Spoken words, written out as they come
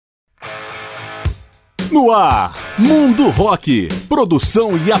No ar, Mundo Rock.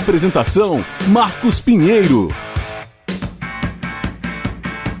 Produção e apresentação, Marcos Pinheiro.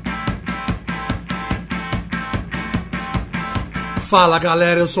 Fala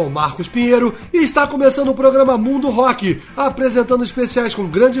galera, eu sou o Marcos Pinheiro e está começando o programa Mundo Rock, apresentando especiais com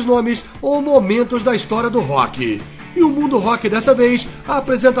grandes nomes ou momentos da história do rock. E o Mundo Rock dessa vez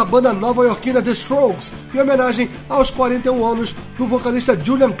apresenta a banda nova-iorquina The Strokes, em homenagem aos 41 anos do vocalista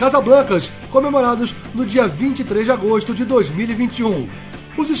Julian Casablancas, comemorados no dia 23 de agosto de 2021.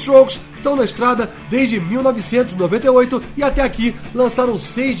 Os Strokes estão na estrada desde 1998 e até aqui lançaram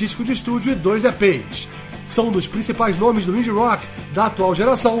 6 discos de estúdio e 2 EPs. São um dos principais nomes do indie rock da atual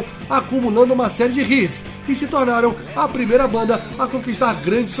geração, acumulando uma série de hits e se tornaram a primeira banda a conquistar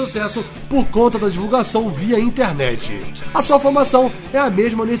grande sucesso por conta da divulgação via internet. A sua formação é a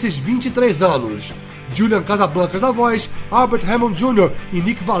mesma nesses 23 anos. Julian Casablancas na voz, Albert Hammond Jr. e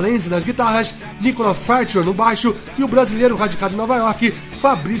Nick Valence nas guitarras, Nicola Fracture no baixo e o brasileiro radicado em Nova York,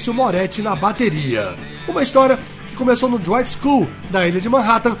 Fabrício Moretti na bateria. Uma história que começou no Dwight School, da ilha de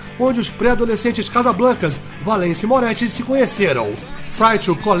Manhattan, onde os pré-adolescentes Casablancas, Valence e Moretti se conheceram.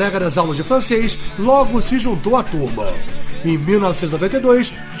 Fracture, colega das aulas de francês, logo se juntou à turma. Em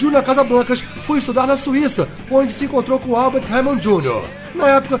 1992, Julian Casablancas foi estudar na Suíça, onde se encontrou com Albert Hammond Jr. Na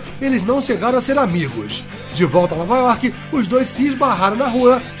época, eles não chegaram a ser amigos. De volta a Nova York, os dois se esbarraram na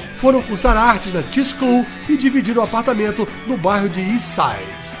rua, foram cursar artes na T-School e dividiram o apartamento no bairro de East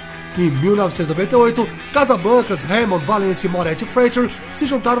Side. Em 1998, Casablancas, Hammond, Valence, Moretti e Fracture se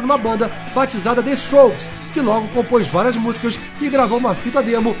juntaram numa banda batizada The Strokes, que logo compôs várias músicas e gravou uma fita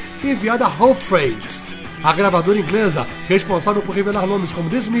demo enviada a Half Trade. A gravadora inglesa, responsável por revelar nomes como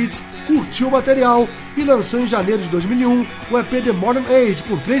The Smiths, curtiu o material e lançou em janeiro de 2001 o EP The Modern Age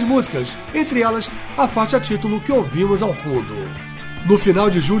com 3 músicas, entre elas a faixa título que ouvimos ao fundo. No final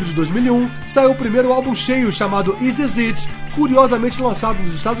de julho de 2001, saiu o primeiro álbum cheio chamado Is This It, curiosamente lançado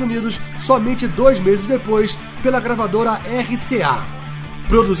nos Estados Unidos somente 2 meses depois pela gravadora RCA.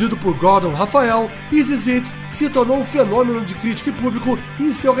 Produzido por Gordon Raphael, Is This It se tornou um fenômeno de crítica e público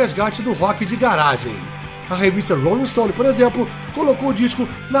em seu resgate do rock de garagem. A revista Rolling Stone, por exemplo, colocou o disco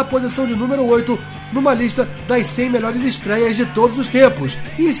na posição de número 8 numa lista das 100 melhores estreias de todos os tempos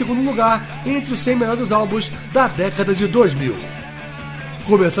e em segundo lugar entre os 100 melhores álbuns da década de 2000.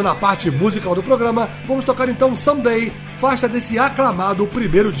 Começando a parte musical do programa, vamos tocar então Someday, faixa desse aclamado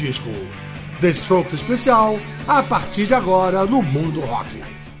primeiro disco. The Strokes Especial, a partir de agora no Mundo Rock.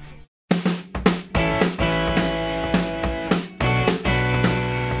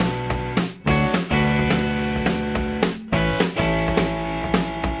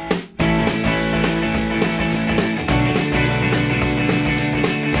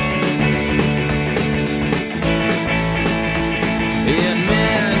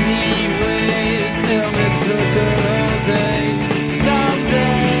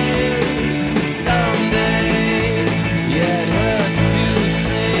 Someday, yeah, it hurts to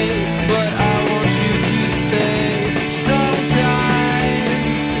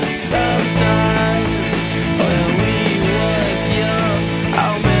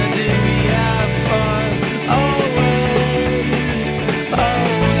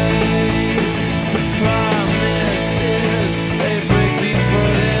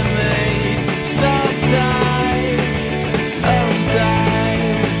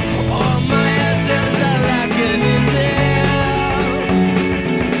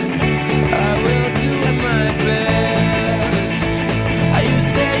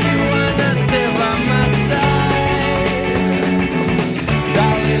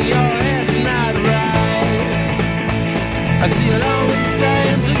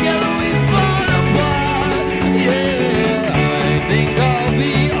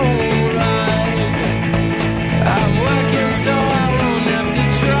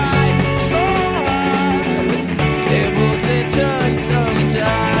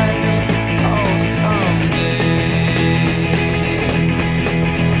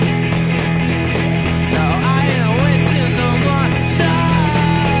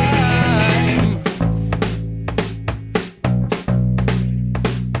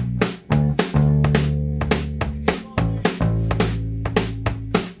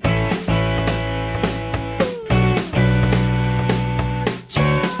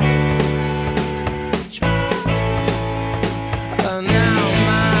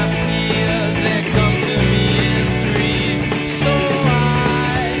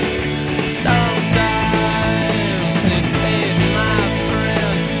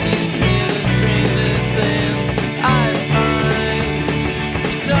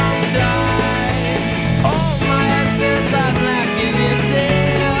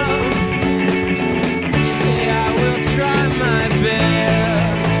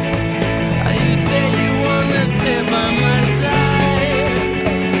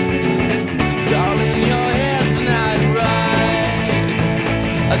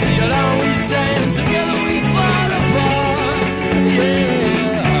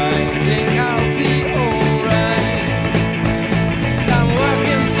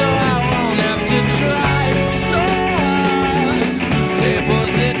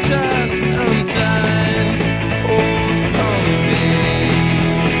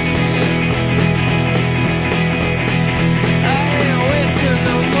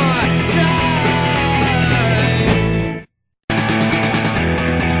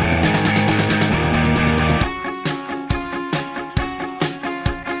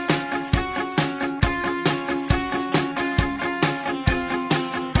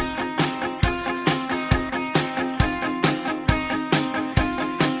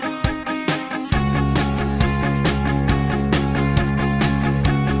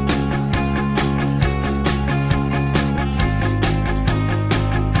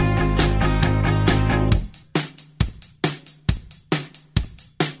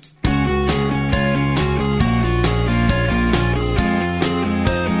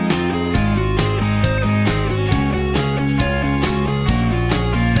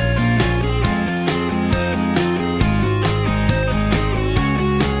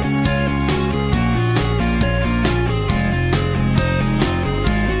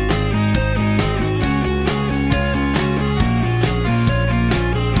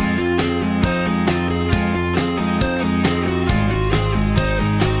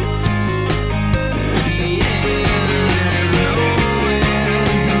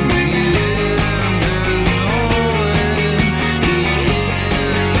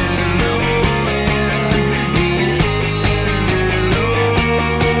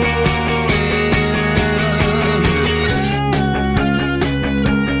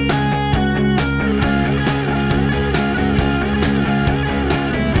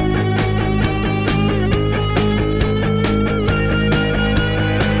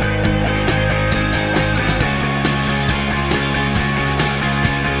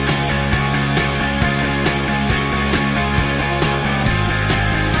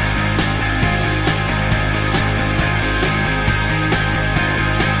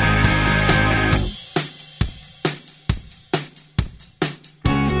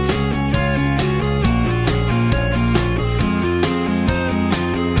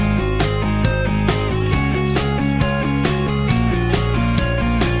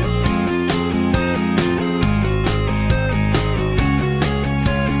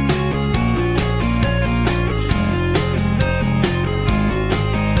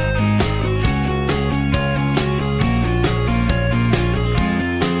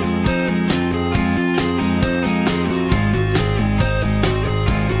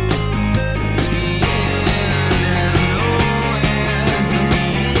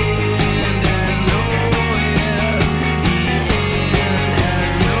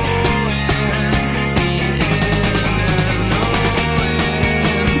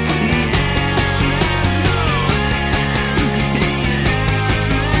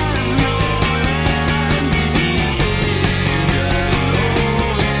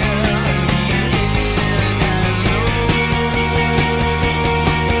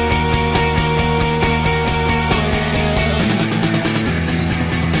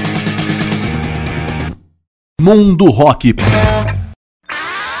Mundo Rock.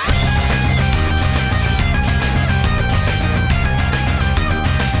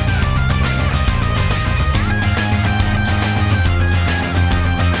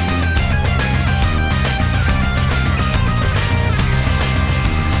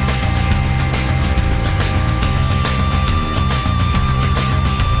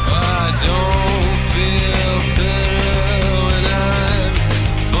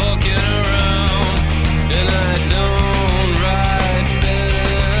 Fucking around, and I don't ride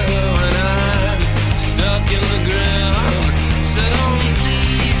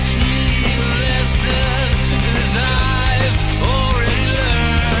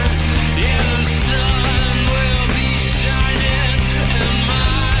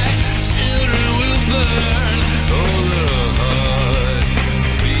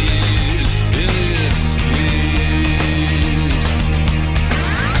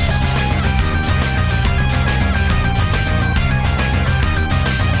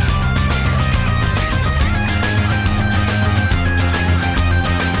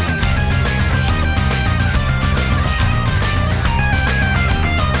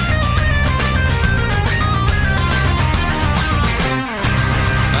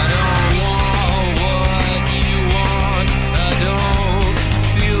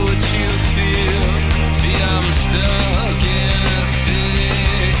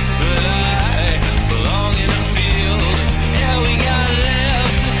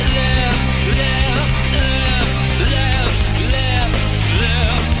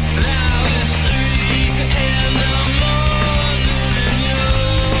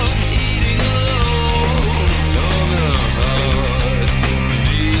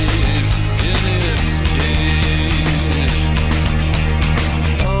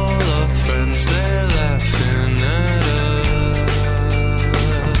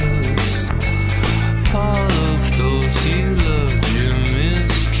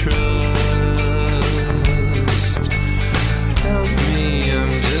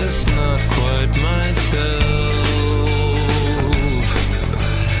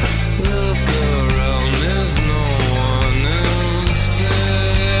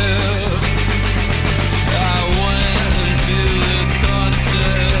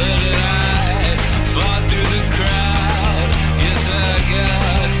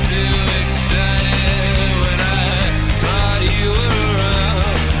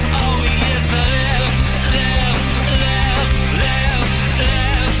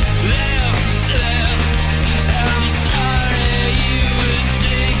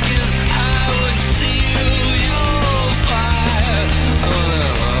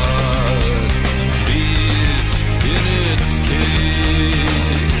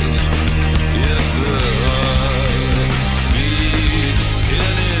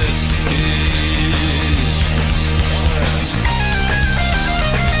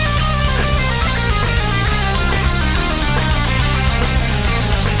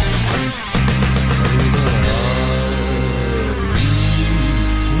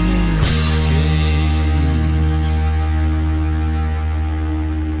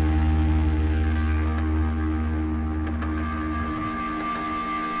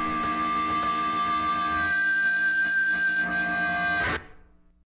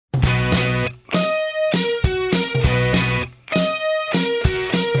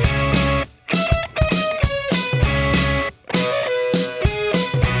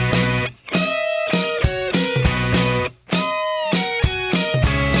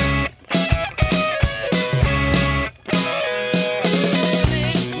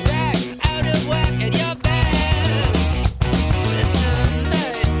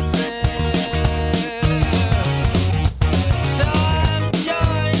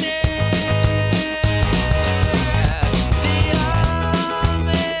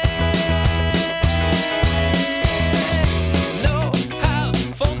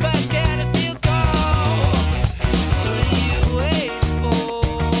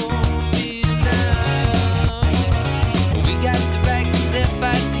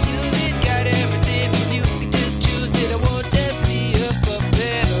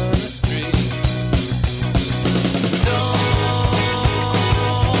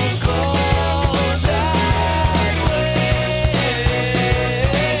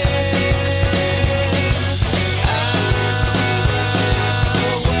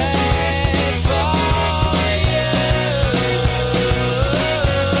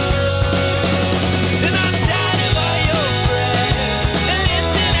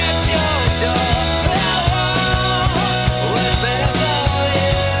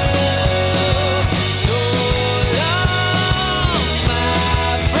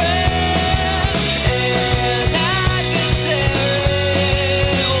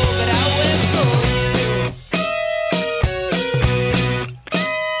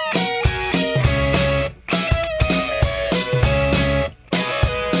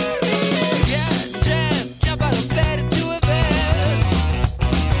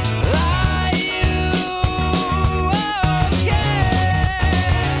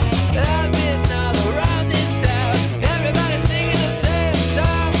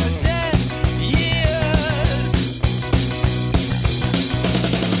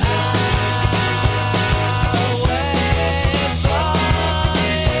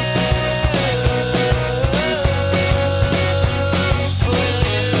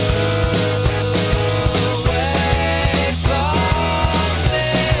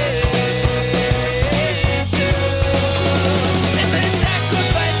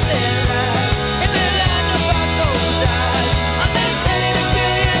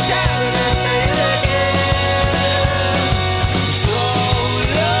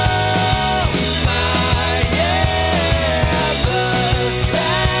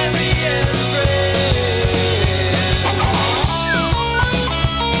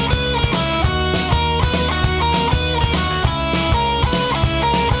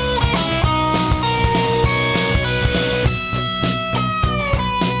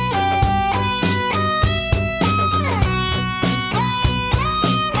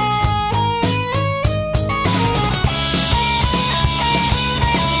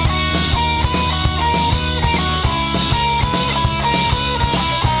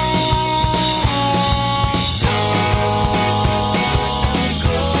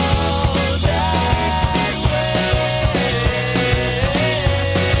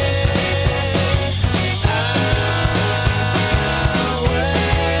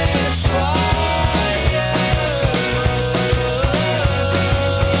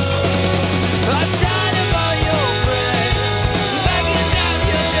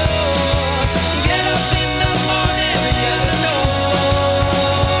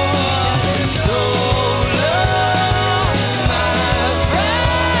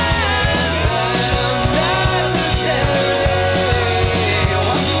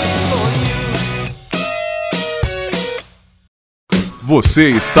Você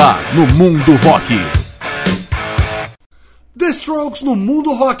está no Mundo Rock. The Strokes no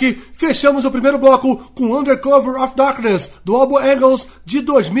Mundo Rock. Fechamos o primeiro bloco com Undercover of Darkness, do álbum Angles, de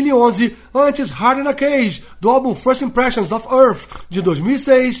 2011. Antes, Hard in a Cage, do álbum First Impressions of Earth, de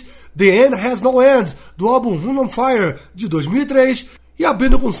 2006. The End Has No End, do álbum Run on Fire, de 2003. E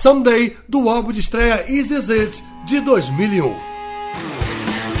abrindo com Someday, do álbum de estreia Is This It, de 2001.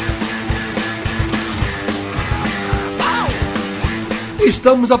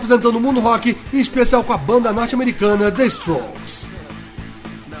 Estamos apresentando o Mundo Rock, em especial com a banda norte-americana The Strokes.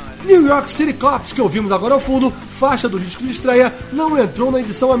 New York City Cops, que ouvimos agora ao fundo, faixa do disco de estreia, não entrou na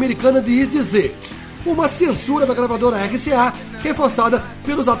edição americana de Is This It, uma censura da gravadora RCA, reforçada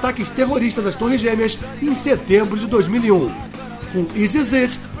pelos ataques terroristas às Torres Gêmeas em setembro de 2001. Com Is This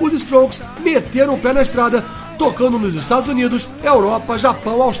It, os Strokes meteram o pé na estrada, tocando nos Estados Unidos, Europa,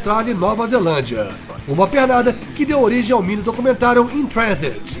 Japão, Austrália e Nova Zelândia. Uma pernada que deu origem ao mini documentário In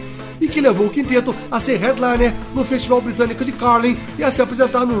Transit, e que levou o quinteto a ser headliner no Festival Britânico de Carling e a se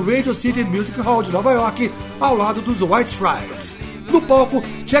apresentar no Radio City Music Hall de Nova York, ao lado dos White Stripes. No palco,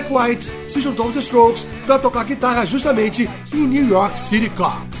 Jack White se juntou aos Strokes para tocar guitarra justamente em New York City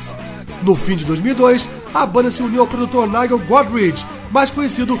Cops. No fim de 2002, a banda se uniu ao produtor Nigel Godrich, mais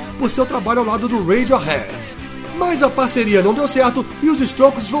conhecido por seu trabalho ao lado do Radiohead. Mas a parceria não deu certo e os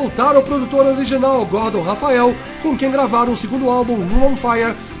Strokes voltaram ao produtor original, Gordon Raphael, com quem gravaram o segundo álbum, Run on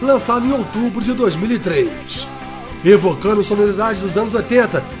Fire, lançado em outubro de 2003. Evocando sonoridades dos anos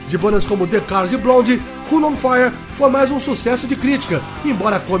 80, de bandas como The Cars e Blondie, Run on Fire foi mais um sucesso de crítica,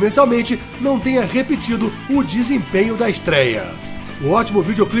 embora comercialmente não tenha repetido o desempenho da estreia. O ótimo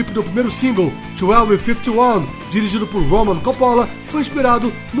videoclipe do primeiro single, 1251, dirigido por Roman Coppola, foi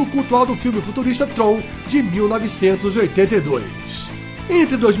inspirado no cultuado filme futurista Tron, de 1982.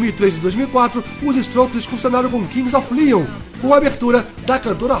 Entre 2003 e 2004, os Strokes excursionaram com Kings of Leon, com a abertura da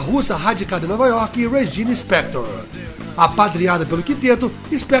cantora russa radicada em Nova York, Regina Spektor. Apadrinhada pelo quinteto,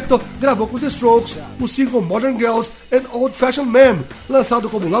 Spektor gravou com os Strokes o single Modern Girls and Old Fashioned Men, lançado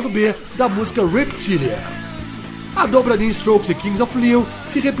como lado B da música Reptilia. A dobradinha Strokes e Kings of Leon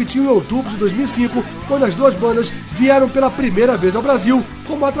se repetiu em outubro de 2005, quando as duas bandas vieram pela primeira vez ao Brasil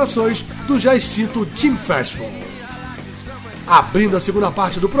como atrações do já extinto Team Festival. Abrindo a segunda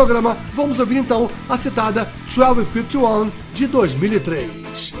parte do programa, vamos ouvir então a citada 1251 de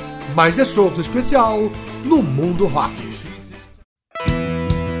 2003. Mais The Strokes especial no Mundo Rock.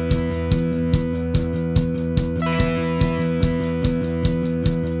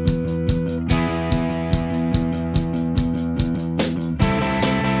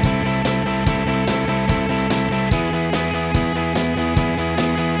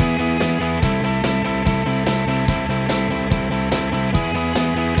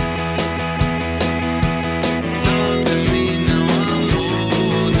 Talk to me now, I'm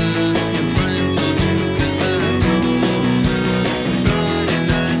older, in front of you 'cause I told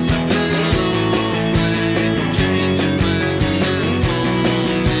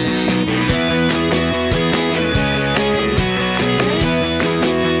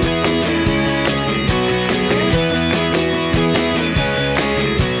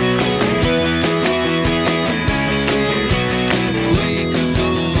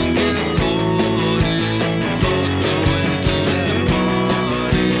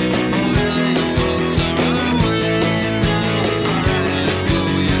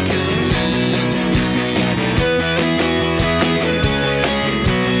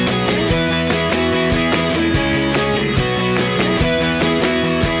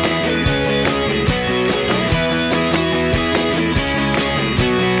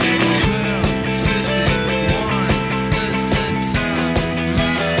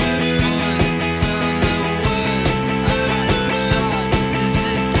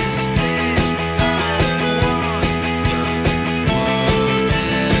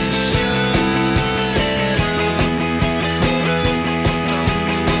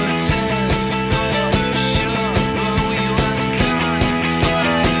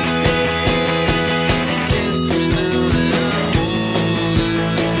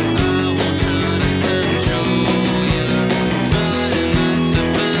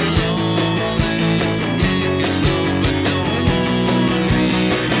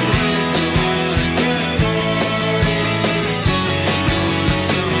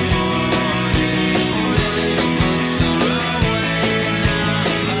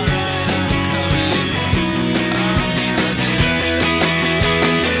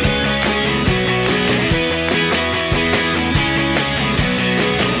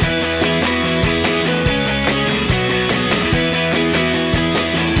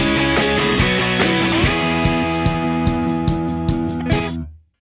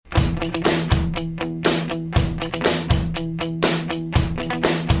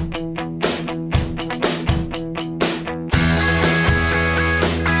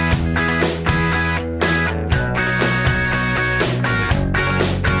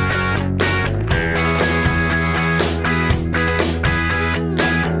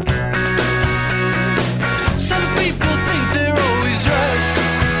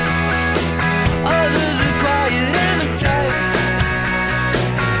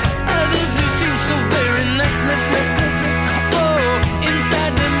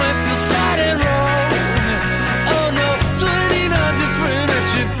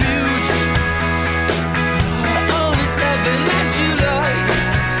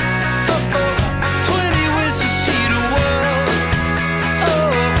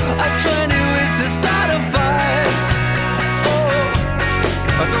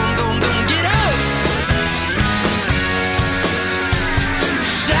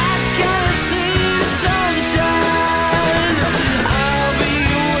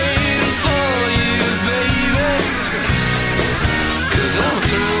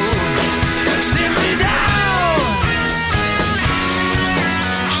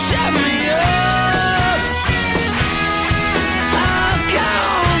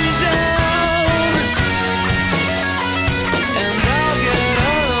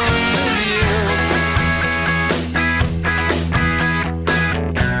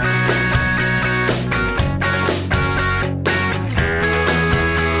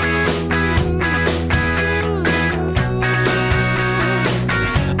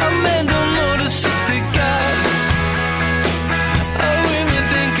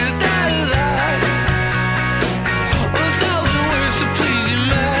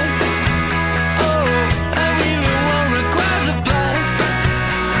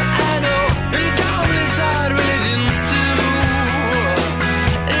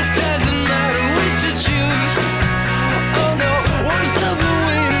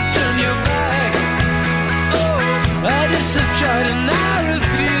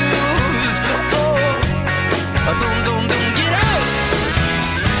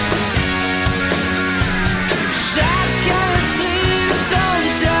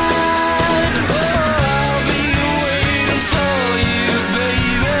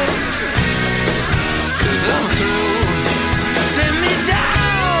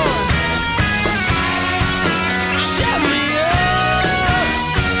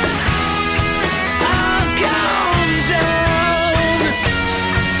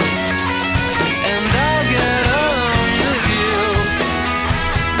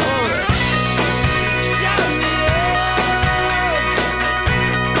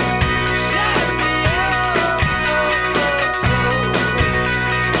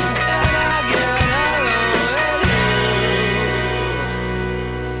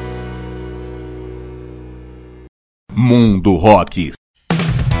Mundo Rock.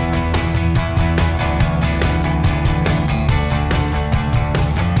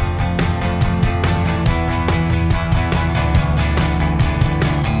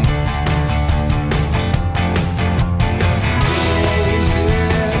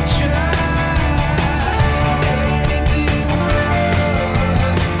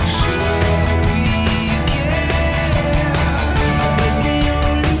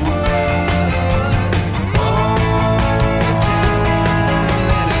 Time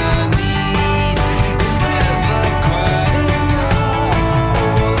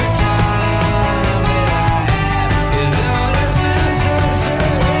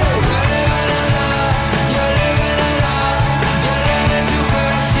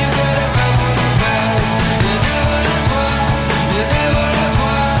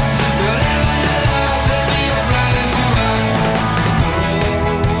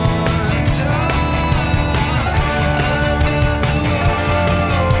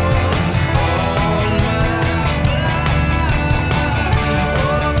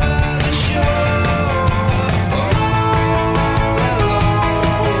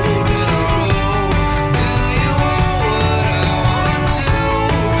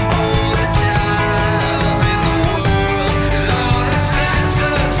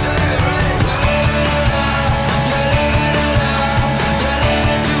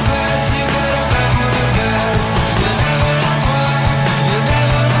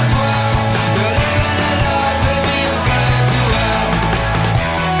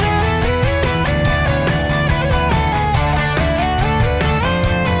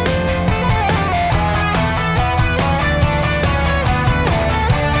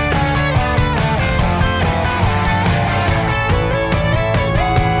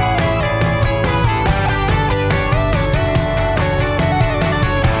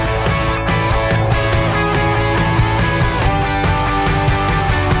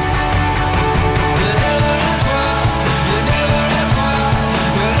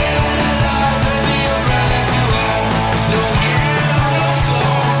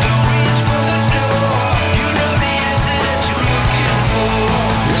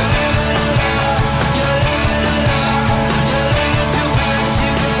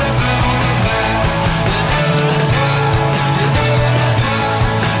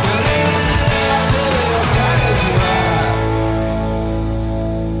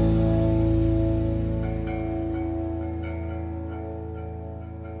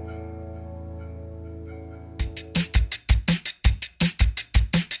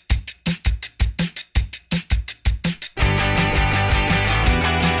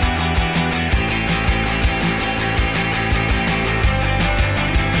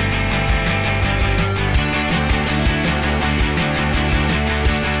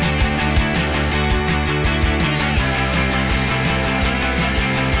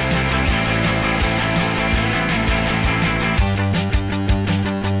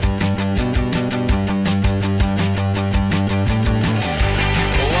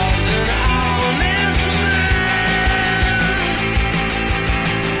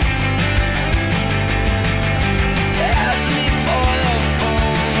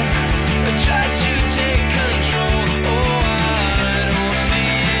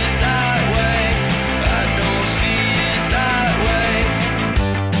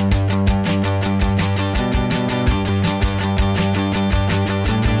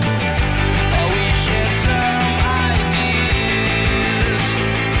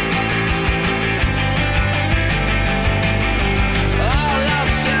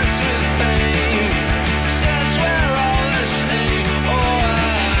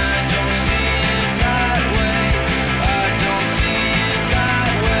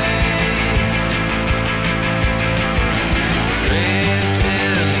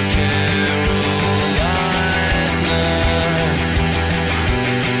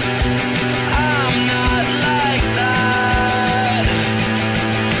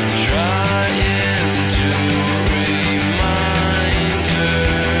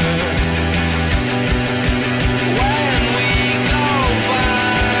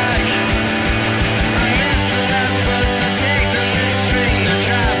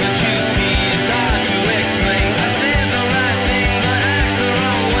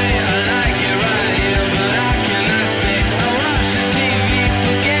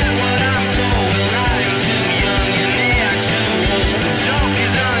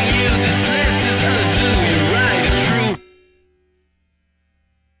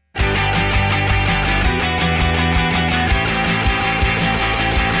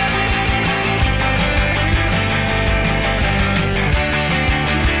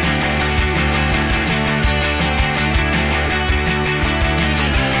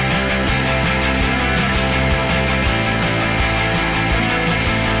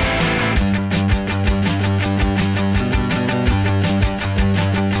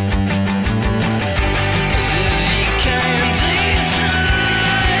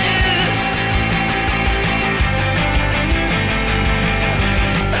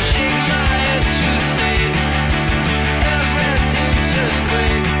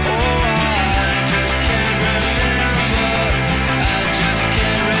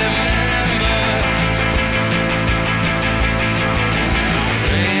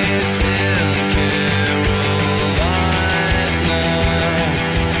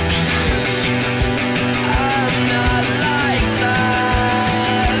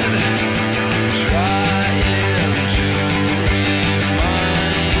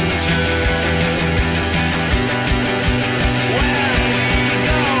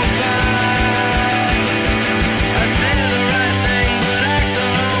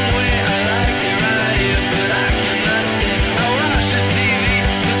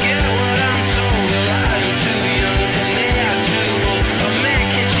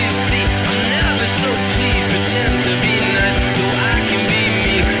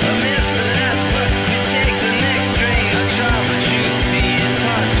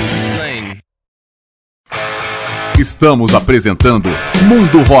Estamos apresentando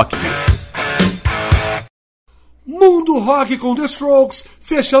Mundo Rock. Mundo Rock com The Strokes.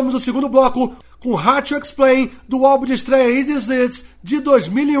 Fechamos o segundo bloco com Hard to Explain, do álbum de estreia It Is It, de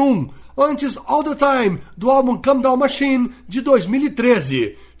 2001. Antes, All the Time, do álbum Come Down Machine, de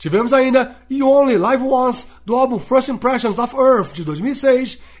 2013. Tivemos ainda You Only Live Once, do álbum First Impressions of Earth, de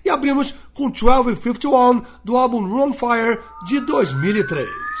 2006. E abrimos com 1251, do álbum Run on Fire, de 2003.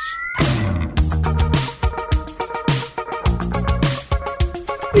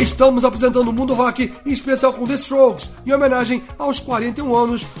 Estamos apresentando o Mundo Rock, em especial com The Strokes, em homenagem aos 41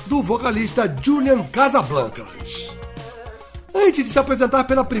 anos do vocalista Julian Casablancas. Antes de se apresentar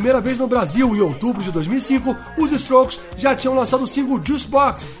pela primeira vez no Brasil em outubro de 2005, os Strokes já tinham lançado o single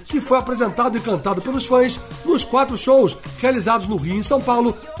Juicebox, que foi apresentado e cantado pelos fãs nos 4 shows realizados no Rio e em São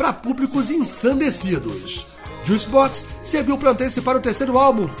Paulo para públicos ensandecidos. Juicebox serviu para antecipar o terceiro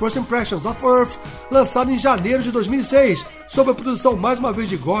álbum, First Impressions of Earth, lançado em janeiro de 2006, sob a produção mais uma vez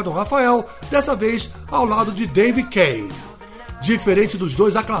de Gordon Raphael, dessa vez ao lado de Dave Kane. Diferente dos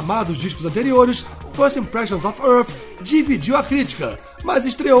 2 aclamados discos anteriores, First Impressions of Earth dividiu a crítica, mas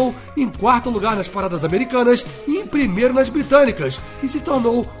estreou em 4º lugar nas paradas americanas e em 1º nas britânicas, e se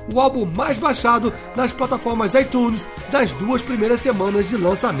tornou o álbum mais baixado nas plataformas iTunes das 2 primeiras semanas de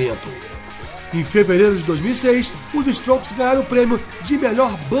lançamento. Em fevereiro de 2006, os Strokes ganharam o prêmio de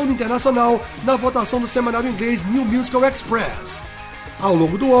melhor banda internacional na votação do semanário inglês New Musical Express. Ao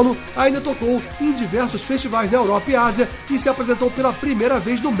longo do ano, ainda tocou em diversos festivais na Europa e Ásia e se apresentou pela primeira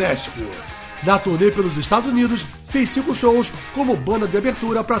vez no México. Na turnê pelos Estados Unidos, fez 5 shows como banda de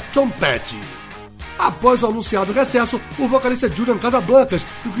abertura para Tom Petty. Após o anunciado recesso, o vocalista Julian Casablancas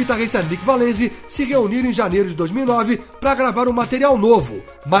e o guitarrista Nick Valenzi se reuniram em janeiro de 2009 para gravar um material novo,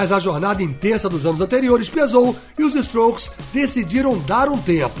 mas a jornada intensa dos anos anteriores pesou e os Strokes decidiram dar um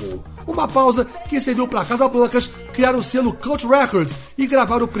tempo. Uma pausa que serviu para Casablancas criar o selo Cult Records e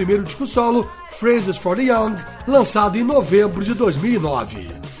gravar o primeiro disco solo, Phrases for the Young, lançado em novembro de 2009.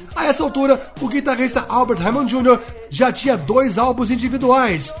 A essa altura, o guitarrista Albert Hammond Jr. já tinha 2 álbuns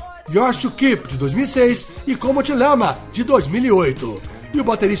individuais, Yours to Keep, de 2006, e Como Te Lama, de 2008. E o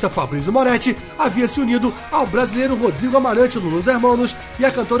baterista Fabrizio Moretti havia se unido ao brasileiro Rodrigo Amarante no Los Hermanos e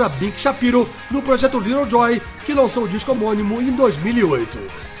a cantora Bink Shapiro no projeto Little Joy, que lançou o disco homônimo em 2008.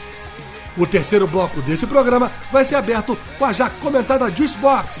 O terceiro bloco desse programa vai ser aberto com a já comentada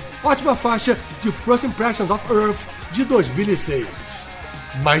Juicebox, ótima faixa de First Impressions of Earth, de 2006.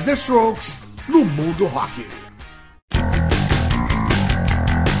 Mais The Strokes no Mundo Rock.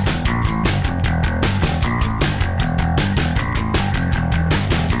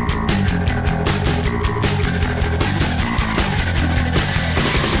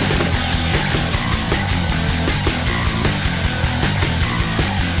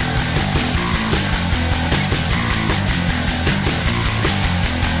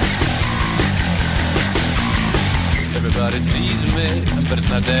 Everybody sees me, but it's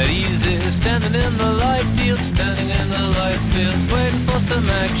not that easy. Standing in the light field, standing in the light field, waiting for some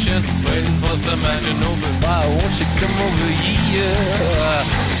action, waiting for some action. Oh, but why won't you come over here?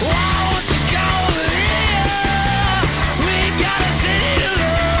 Why won't you come over here? We got a city to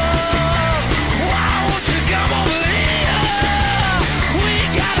love. Why won't you come over here? We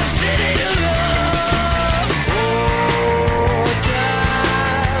got a city to love. Oh,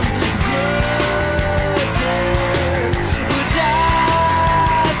 time, grudges, we die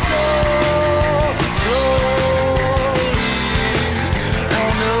slowly. I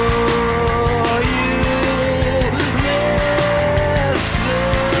know you miss the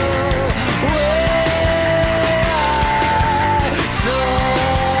way I saw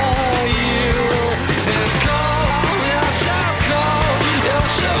you. And cold, you're so cold, you're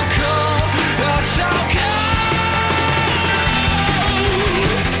so cold, you're so cold.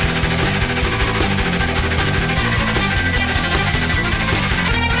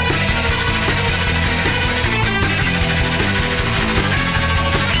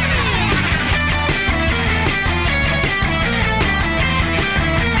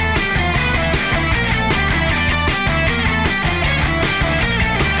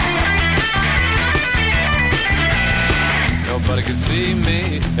 Nobody could see me,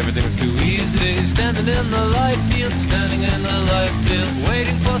 everything was too easy. Standing in the light field, standing in the light field,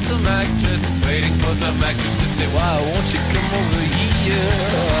 waiting for some actress, waiting for some actress to say, why won't you come over here?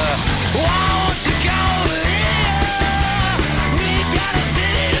 Why won't you come over here? We got a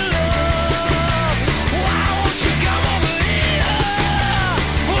city to love. Why won't you come over here?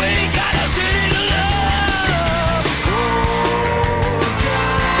 We got a city to love. Oh,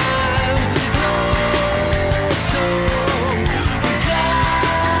 time, love, so die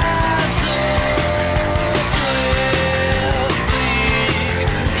so sweet.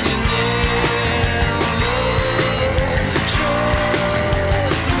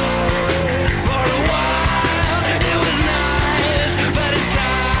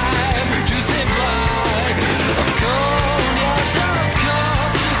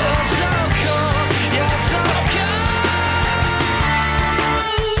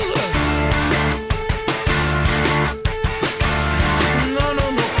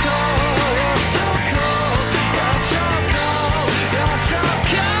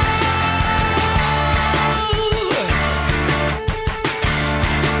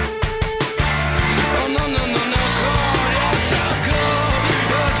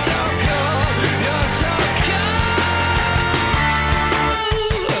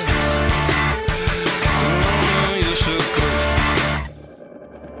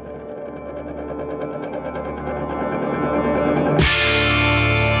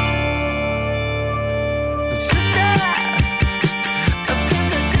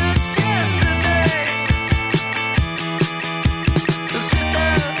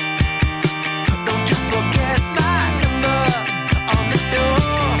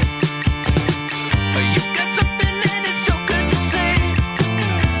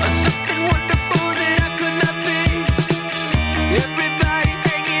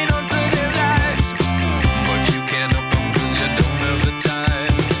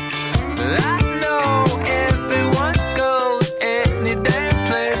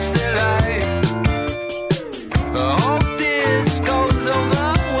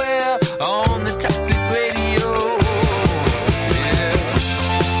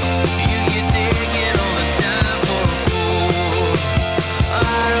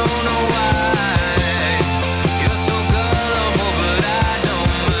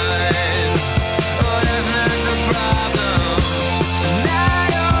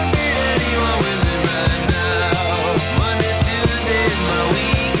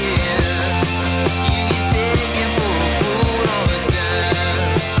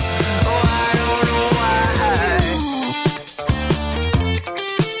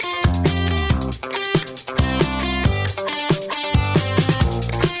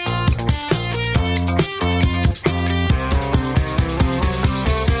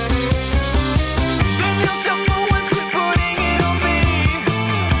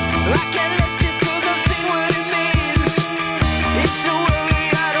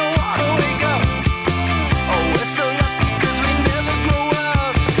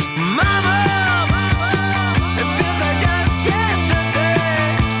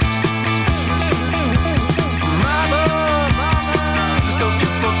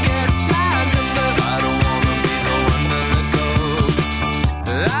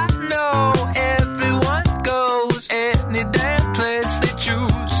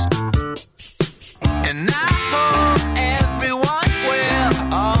 shoes. And I hope everyone will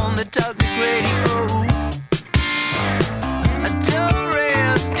on the talk radio. A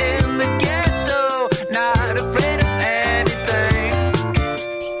tourist in the ghetto, not afraid of anything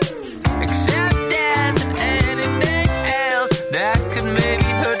except death and anything else that could maybe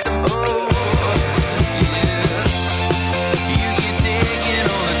hurt them all. Yeah, you get taken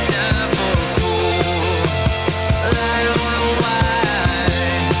all the time for a fool. I don't know why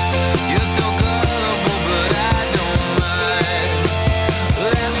you're so gullible, but I don't mind.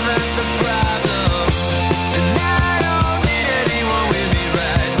 That's not the problem, and I don't need anyone with me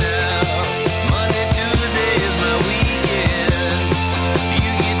right now. Monday, Tuesday is my weekend.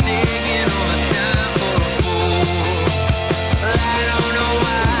 You get taken all the time for a fool. I don't know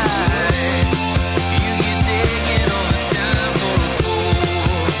why you get taken all the time for a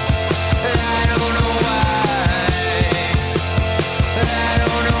fool. I don't know why. I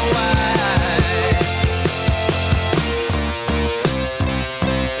don't know why.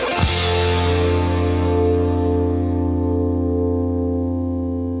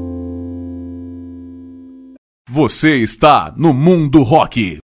 Você está no Mundo Rock.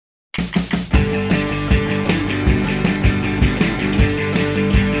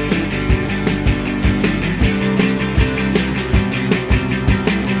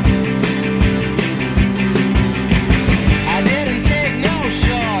 I didn't take no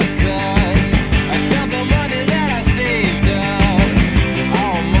shortcuts. I spent the money that I saved up.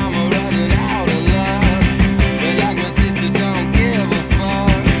 Oh, mama running out of love, but like my sister don't give a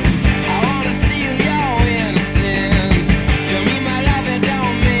fuck. I wanna steal your innocence. Show me my life and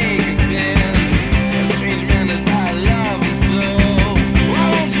don't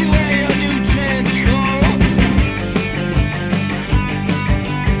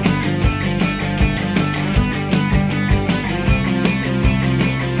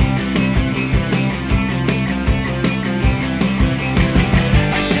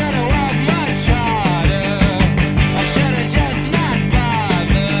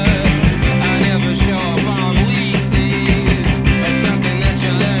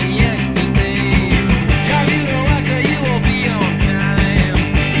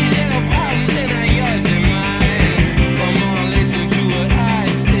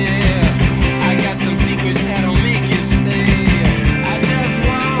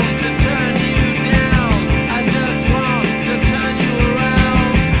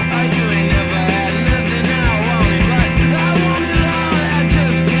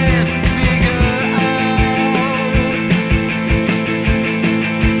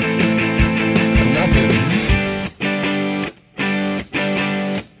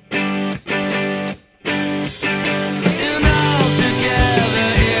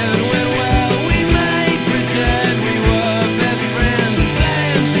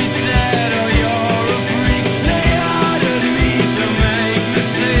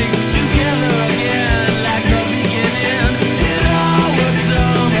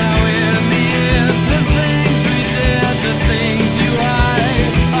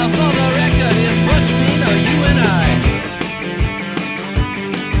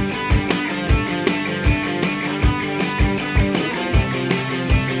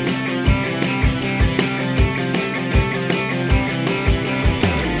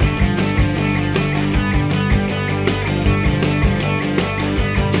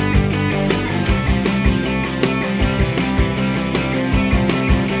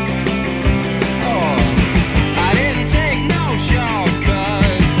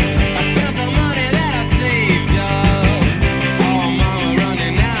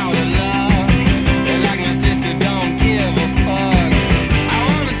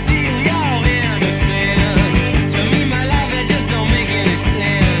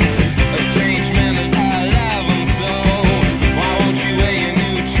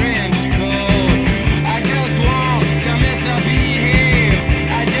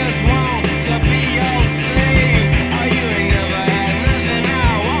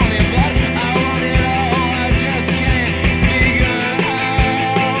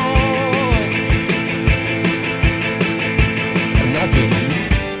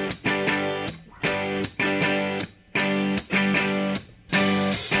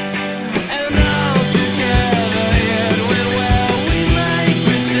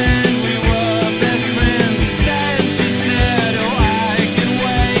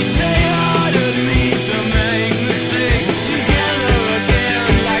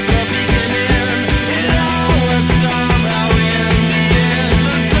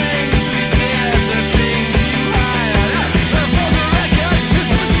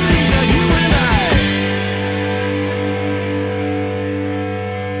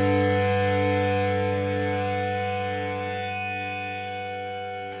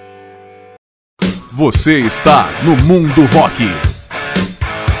Você está no Mundo Rock.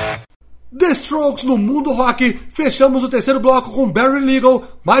 The Strokes no Mundo Rock. Fechamos o terceiro bloco com Barry Legal,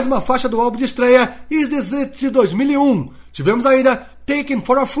 mais uma faixa do álbum de estreia Is This It de 2001. Tivemos ainda Taken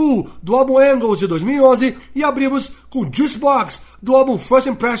for a Fool do álbum Angles de 2011 e abrimos com Juicebox do álbum First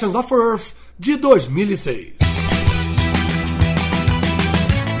Impressions of Earth de 2006.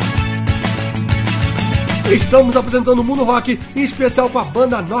 Estamos apresentando o Mundo Rock, em especial com a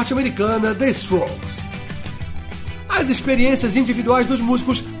banda norte-americana The Strokes. As experiências individuais dos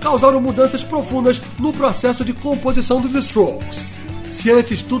músicos causaram mudanças profundas no processo de composição dos The Strokes. Se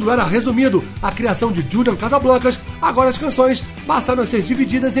antes tudo era resumido à criação de Julian Casablancas, agora as canções passaram a ser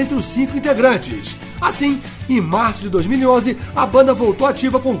divididas entre os 5 integrantes. Assim, em março de 2011, a banda voltou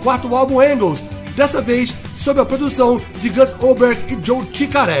ativa com o quarto álbum Angles, dessa vez sob a produção de Gus Oberg e Joe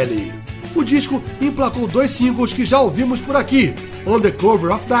Ciccarelli. O disco emplacou 2 singles que já ouvimos por aqui, On the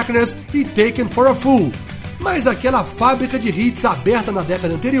Cover of Darkness e Taken for a Fool. Mas aquela fábrica de hits aberta na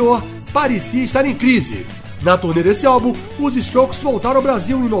década anterior parecia estar em crise. Na turnê desse álbum, os Strokes voltaram ao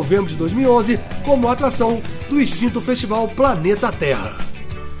Brasil em novembro de 2011 como atração do extinto festival Planeta Terra.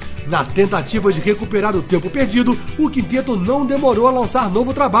 Na tentativa de recuperar o tempo perdido, o quinteto não demorou a lançar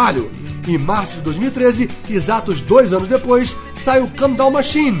novo trabalho. Em março de 2013, exatos 2 anos depois, saiu Calm Down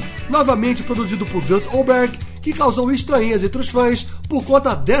Machine, novamente produzido por Gus Oberg, que causou estranheza entre os fãs por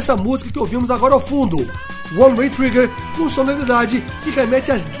conta dessa música que ouvimos agora ao fundo, One Way Trigger, com sonoridade que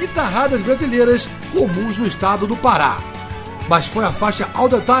remete às guitarradas brasileiras comuns no estado do Pará. Mas foi a faixa All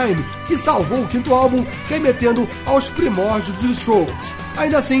The Time que salvou o quinto álbum, remetendo aos primórdios dos Strokes.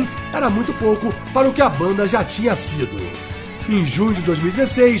 Ainda assim, era muito pouco para o que a banda já tinha sido. Em junho de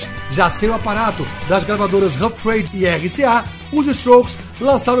 2016, já sem o aparato das gravadoras Rough Trade e RCA, os Strokes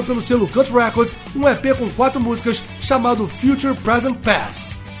lançaram pelo selo Cut Records um EP com 4 músicas chamado Future Present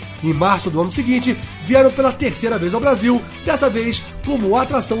Past. Em março do ano seguinte, vieram pela terceira vez ao Brasil, dessa vez como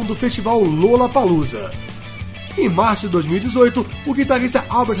atração do festival Lollapalooza. Em março de 2018, o guitarrista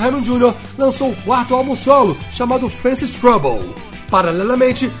Albert Hammond Jr. lançou o quarto álbum solo, chamado Fancy's Trouble.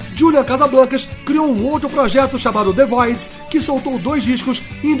 Paralelamente, Julian Casablancas criou um outro projeto chamado The Voids, que soltou 2 discos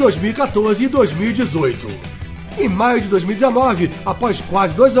em 2014 e 2018. Em maio de 2019, após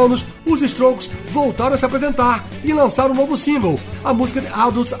quase 2 anos, os Strokes voltaram a se apresentar e lançaram um novo single, a música The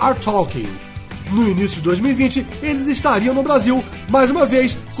Adults Are Talking. No início de 2020, eles estariam no Brasil, mais uma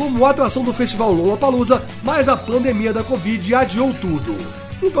vez, como atração do festival Lollapalooza, mas a pandemia da Covid adiou tudo.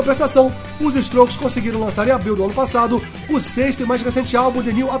 Em compensação, os Strokes conseguiram lançar em abril do ano passado o 6º e mais recente álbum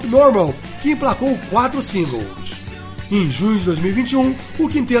The New Abnormal, que emplacou 4 singles. Em junho de 2021, o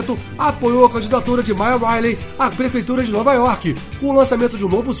quinteto apoiou a candidatura de Maya Riley à Prefeitura de Nova York, com o lançamento de um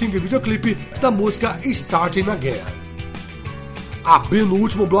novo single e videoclipe da música Starting Again. Abrindo o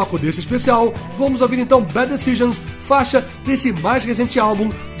último bloco desse especial, vamos ouvir então Bad Decisions, faixa desse mais recente álbum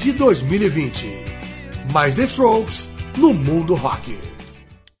de 2020. Mais The Strokes no Mundo Rock.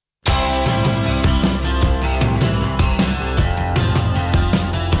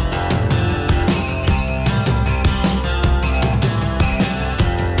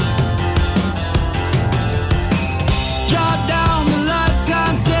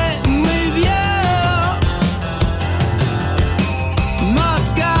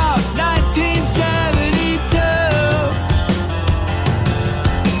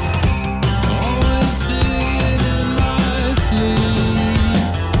 Sleep.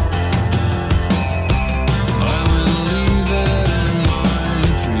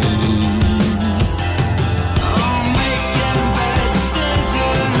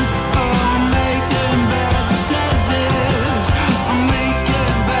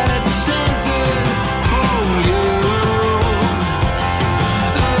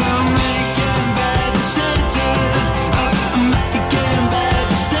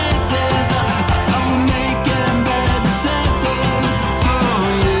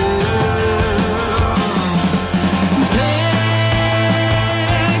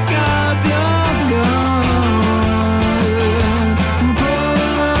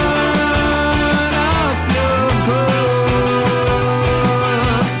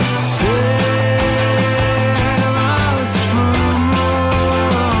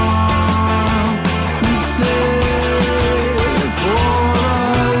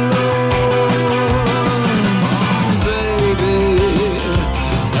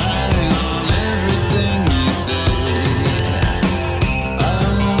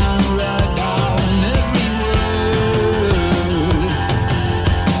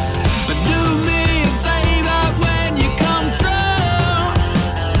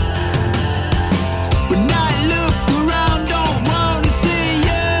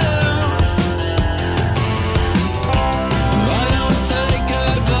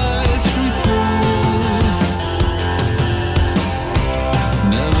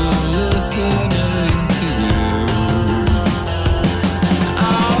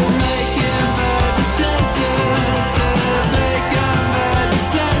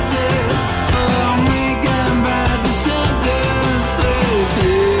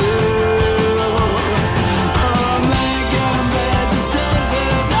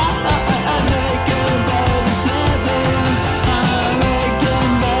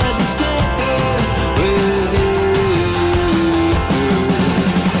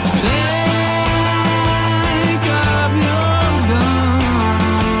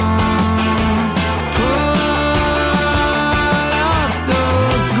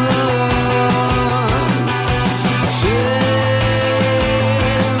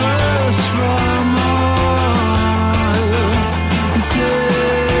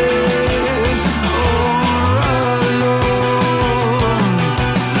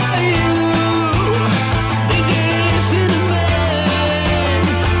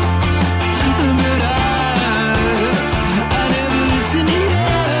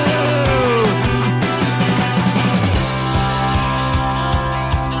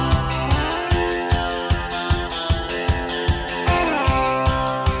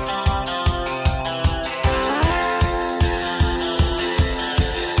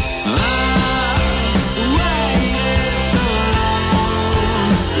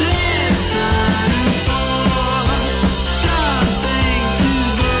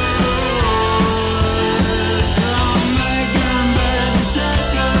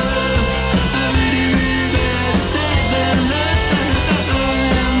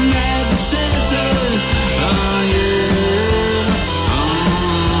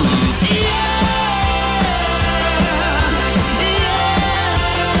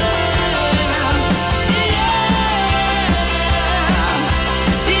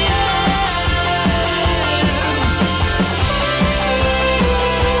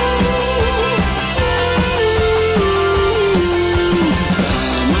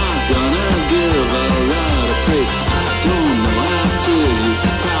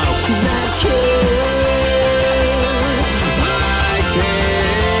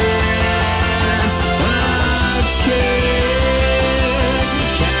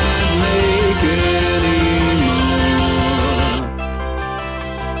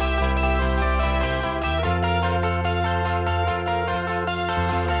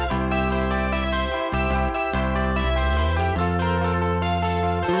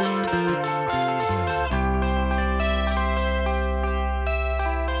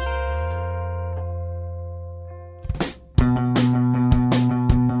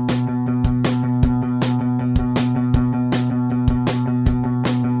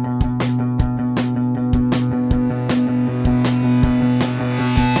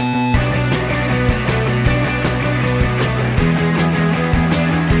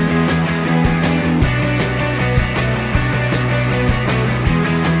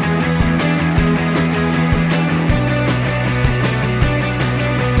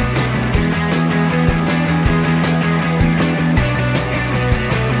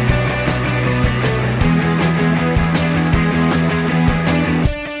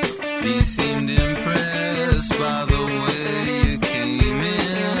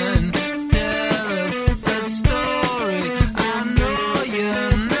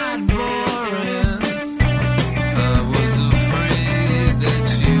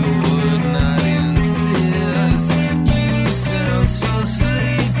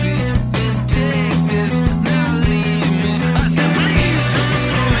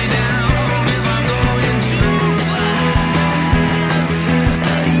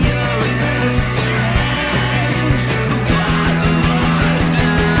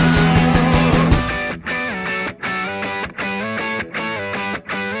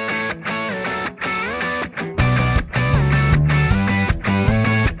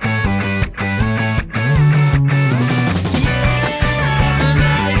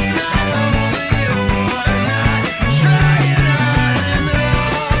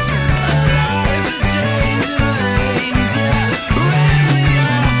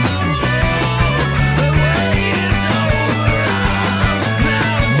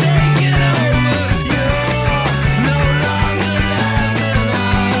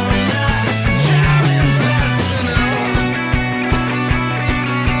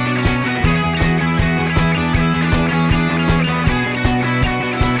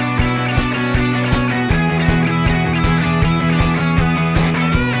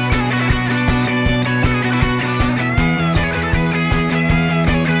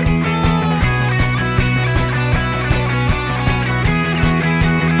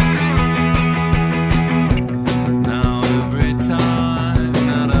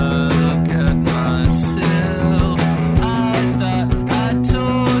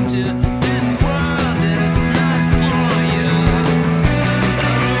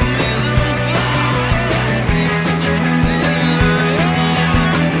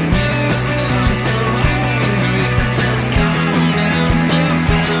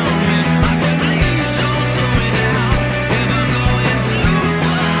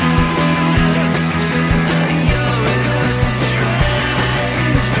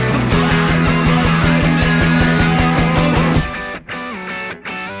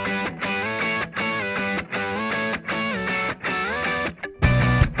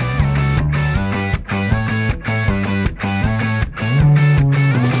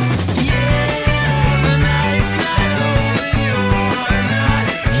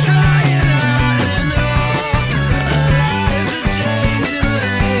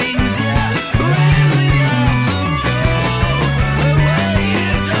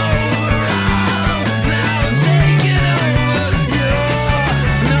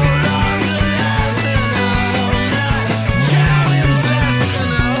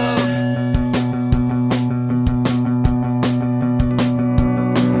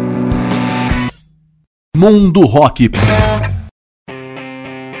 Mundo Rock.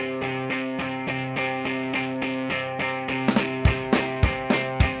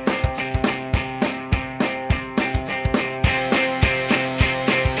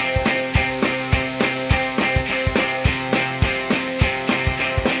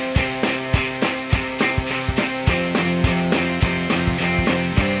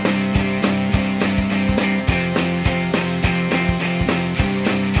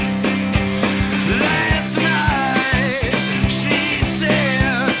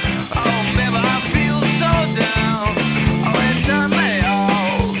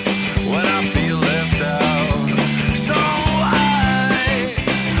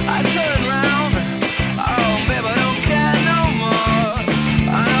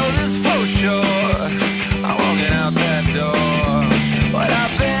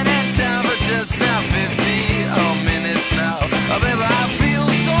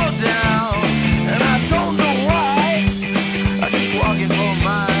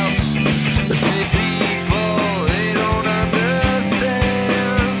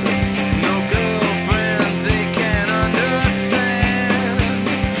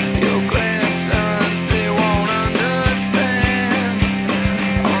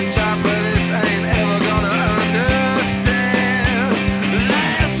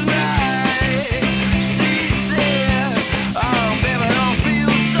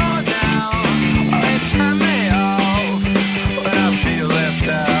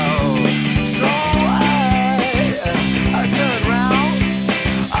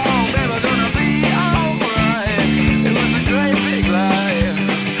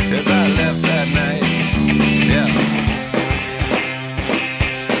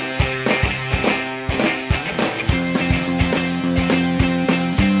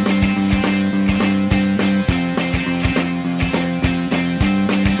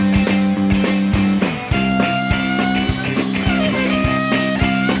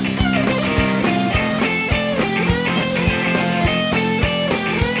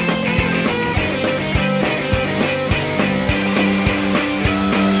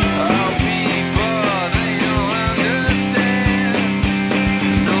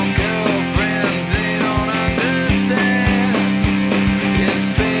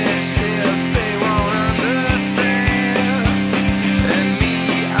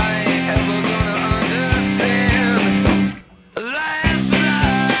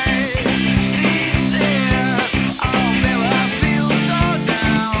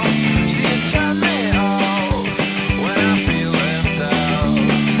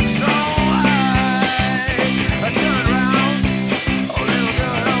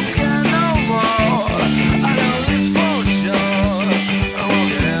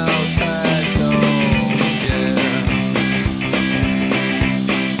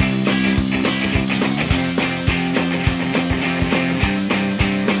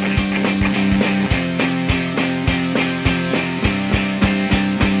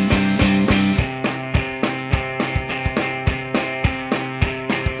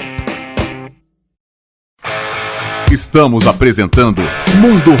 Estamos apresentando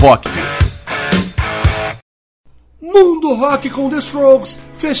Mundo Rock. Mundo Rock com The Strokes.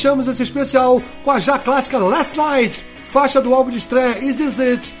 Fechamos esse especial com a já clássica Last Night, faixa do álbum de estreia Is This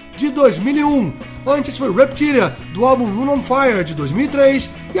It, de 2001. Antes foi Reptilia, do álbum Moon on Fire, de 2003.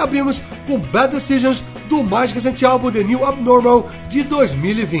 E abrimos com Bad Decisions, do mais recente álbum The New Abnormal, de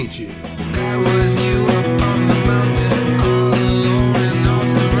 2020.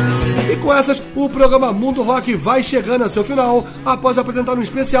 E com essas, o programa Mundo Rock vai chegando a seu final, após apresentar um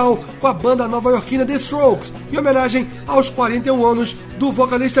especial com a banda nova-iorquina The Strokes, em homenagem aos 41 anos do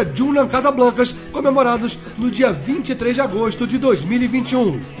vocalista Julian Casablancas, comemorados no dia 23 de agosto de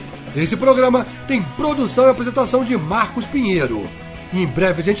 2021. Esse programa tem produção e apresentação de Marcos Pinheiro. E em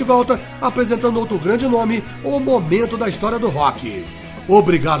breve a gente volta apresentando outro grande nome ou momento da história do rock.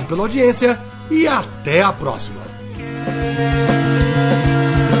 Obrigado pela audiência e até a próxima.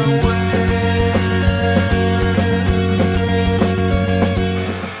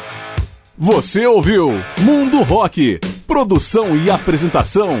 Você ouviu Mundo Rock. Produção e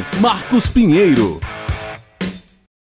apresentação Marcos Pinheiro.